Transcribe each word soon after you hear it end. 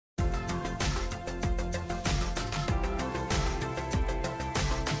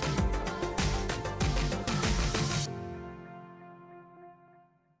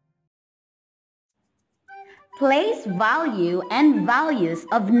Place value and values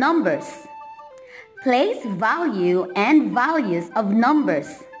of numbers. Place value and values of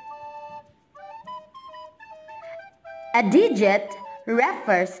numbers. A digit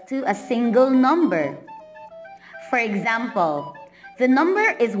refers to a single number. For example, the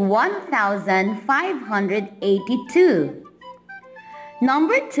number is 1582.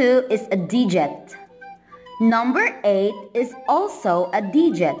 Number 2 is a digit. Number 8 is also a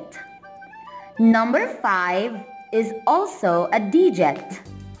digit. Number 5 is also a digit.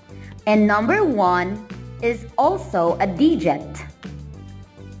 And number 1 is also a digit.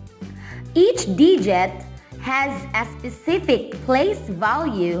 Each digit has a specific place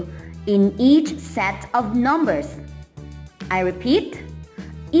value in each set of numbers. I repeat,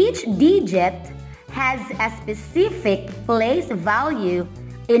 each digit has a specific place value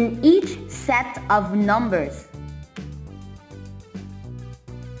in each set of numbers.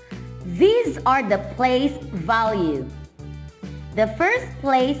 These are the place value. The first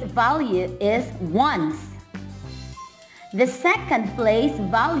place value is ones. The second place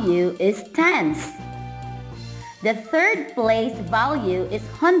value is tens. The third place value is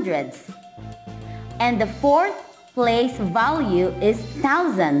hundreds. And the fourth place value is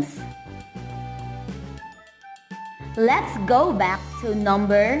thousands. Let's go back to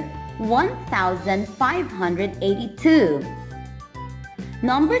number 1582.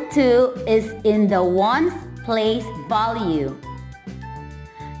 Number 2 is in the ones place value.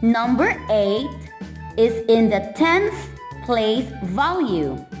 Number 8 is in the tens place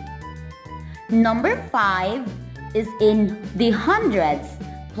value. Number 5 is in the hundreds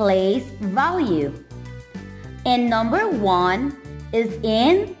place value. And number 1 is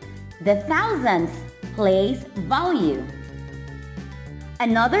in the thousands place value.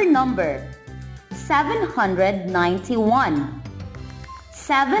 Another number, 791.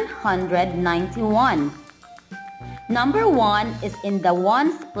 791. Number 1 is in the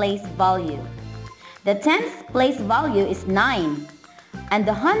ones place value. The tens place value is 9. And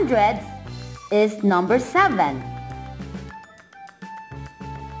the hundreds is number 7.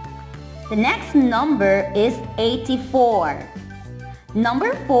 The next number is 84.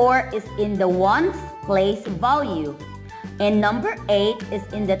 Number 4 is in the ones place value. And number 8 is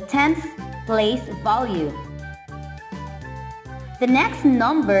in the tens place value. The next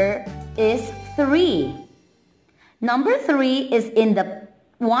number is 3. Number 3 is in the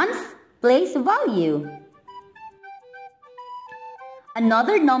ones place value.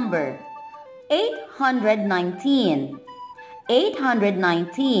 Another number, 819.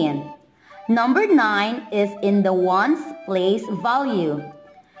 819. Number 9 is in the ones place value.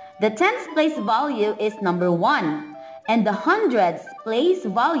 The tens place value is number 1 and the hundreds place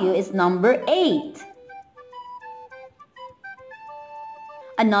value is number 8.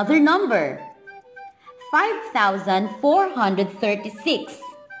 Another number, 5436.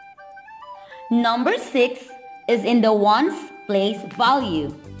 Number 6 is in the ones place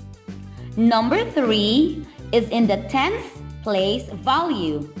value. Number 3 is in the tens place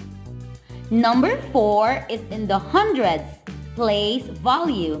value. Number 4 is in the hundreds place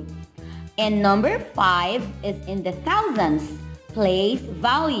value. And number 5 is in the thousands place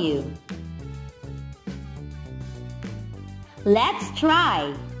value. Let's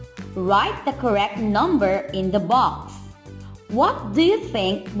try. Write the correct number in the box. What do you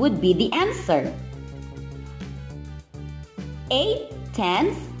think would be the answer? 8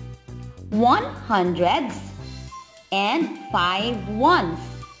 tens, 1 hundreds, and 5 ones.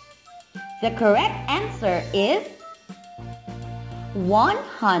 The correct answer is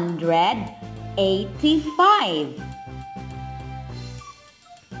 185.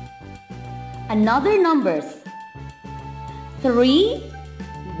 Another numbers, 3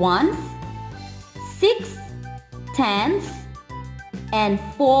 ones, 6 tens, and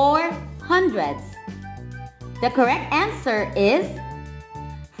 4 hundreds. The correct answer is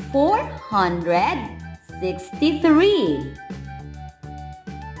 463.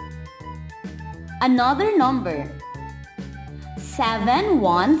 Another number, 7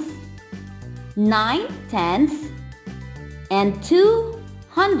 ones, 9 tens, and 2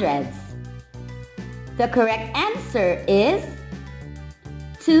 hundreds. The correct answer is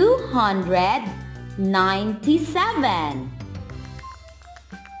 297.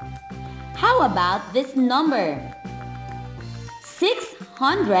 How about this number? 6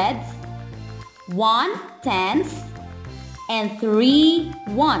 hundreds, 1 tens, and 3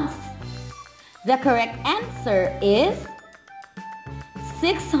 ones. The correct answer is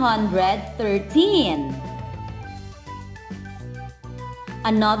 613.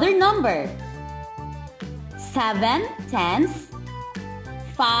 Another number, 7 tens,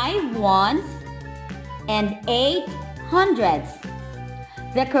 5 ones, and 8 hundredths.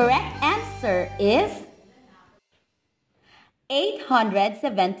 The correct answer is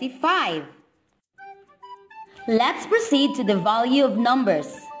 875. Let's proceed to the value of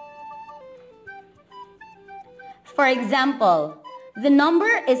numbers. For example, the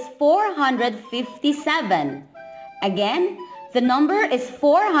number is 457. Again, the number is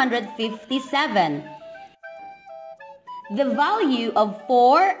 457. The value of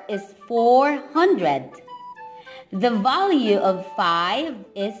 4 is 400. The value of 5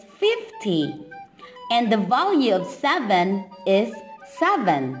 is 50. And the value of 7 is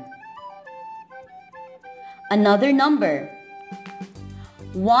 7. Another number.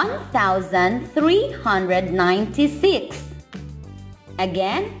 1,396.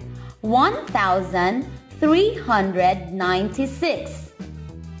 Again, 1,396.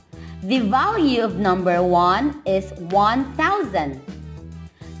 The value of number 1 is 1,000.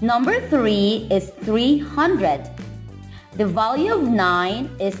 Number 3 is 300. The value of 9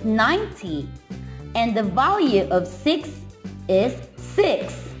 is 90. And the value of 6 is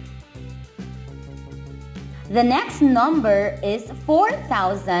 6. The next number is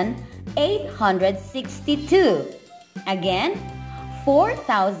 4,862. Again,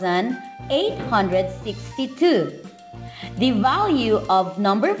 4,862. The value of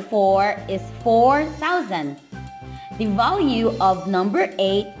number 4 is 4,000. The value of number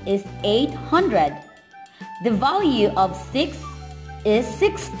 8 is 800. The value of 6 is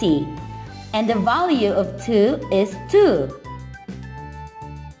 60. And the value of 2 is 2.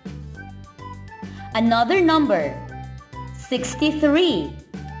 Another number, 63.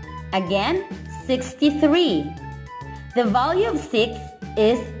 Again, 63. The value of 6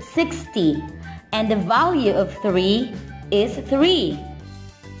 is 60. And the value of 3 is 3.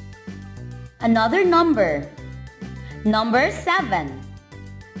 Another number, number 7.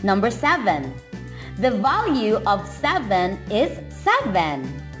 Number 7. The value of 7 is 7.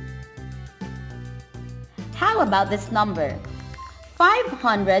 How about this number?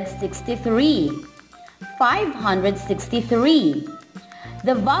 563. 563.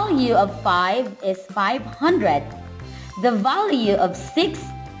 The value of 5 is 500. The value of 6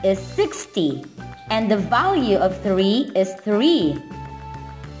 is 60. And the value of 3 is 3.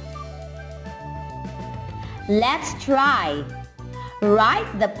 Let's try.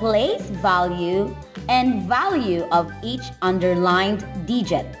 Write the place value and value of each underlined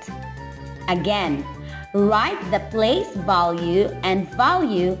digit. Again, write the place value and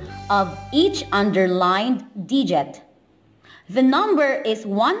value of each underlined digit. The number is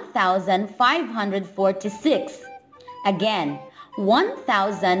 1,546. Again,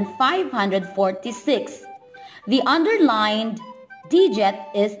 1,546. The underlined digit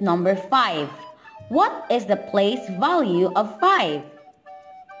is number 5. What is the place value of 5?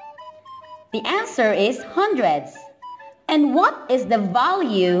 The answer is hundreds. And what is the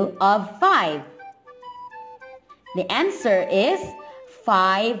value of 5? The answer is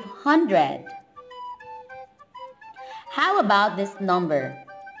 500. How about this number?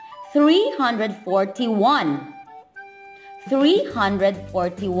 341.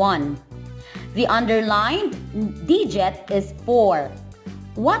 341. The underlined digit is 4.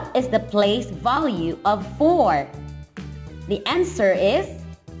 What is the place value of 4? The answer is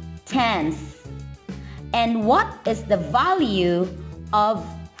tens. And what is the value of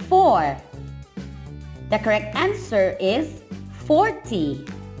 4? The correct answer is 40.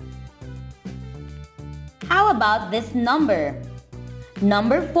 How about this number?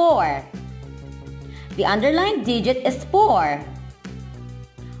 Number 4. The underlined digit is 4.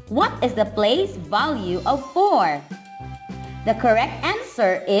 What is the place value of 4? The correct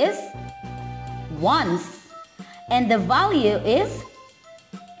answer is ones. And the value is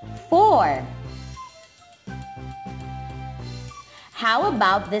 4. How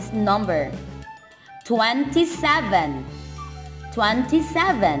about this number? 27.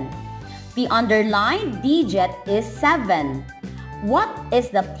 27. The underlined digit is 7. What is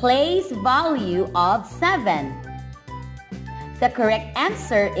the place value of 7? The correct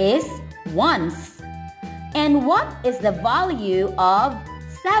answer is ones. And what is the value of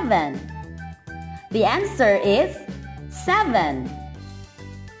 7? The answer is 7.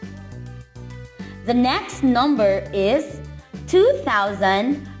 The next number is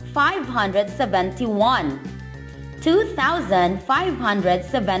 2,571.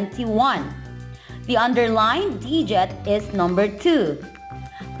 2,571. The underlined digit is number 2.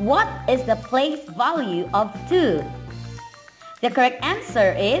 What is the place value of 2? The correct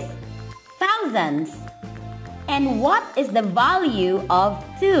answer is thousands. And what is the value of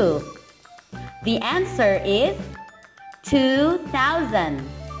 2? The answer is 2,000.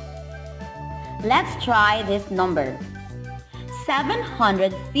 Let's try this number.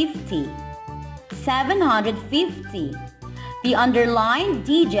 750. 750. The underlined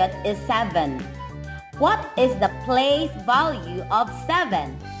digit is 7. What is the place value of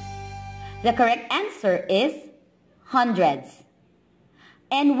 7? The correct answer is hundreds.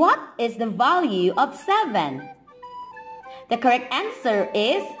 And what is the value of 7? The correct answer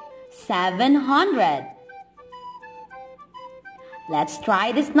is 700. Let's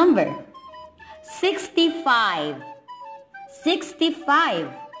try this number. 65. 65.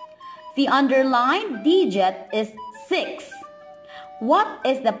 The underlined digit is 6. What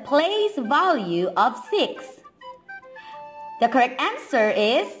is the place value of 6? The correct answer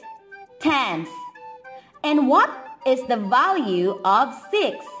is tens. And what is the value of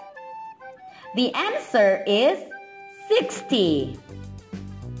 6? The answer is 60.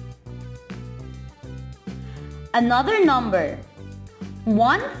 Another number.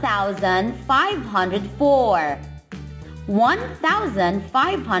 1504.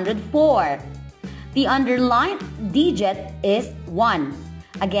 1504. The underlined digit is 1.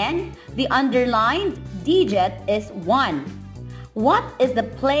 Again, the underlined digit is 1. What is the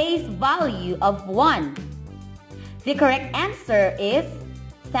place value of 1? The correct answer is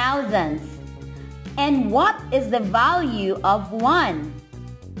thousands. And what is the value of 1?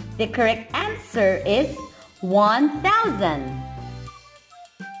 The correct answer is 1,000.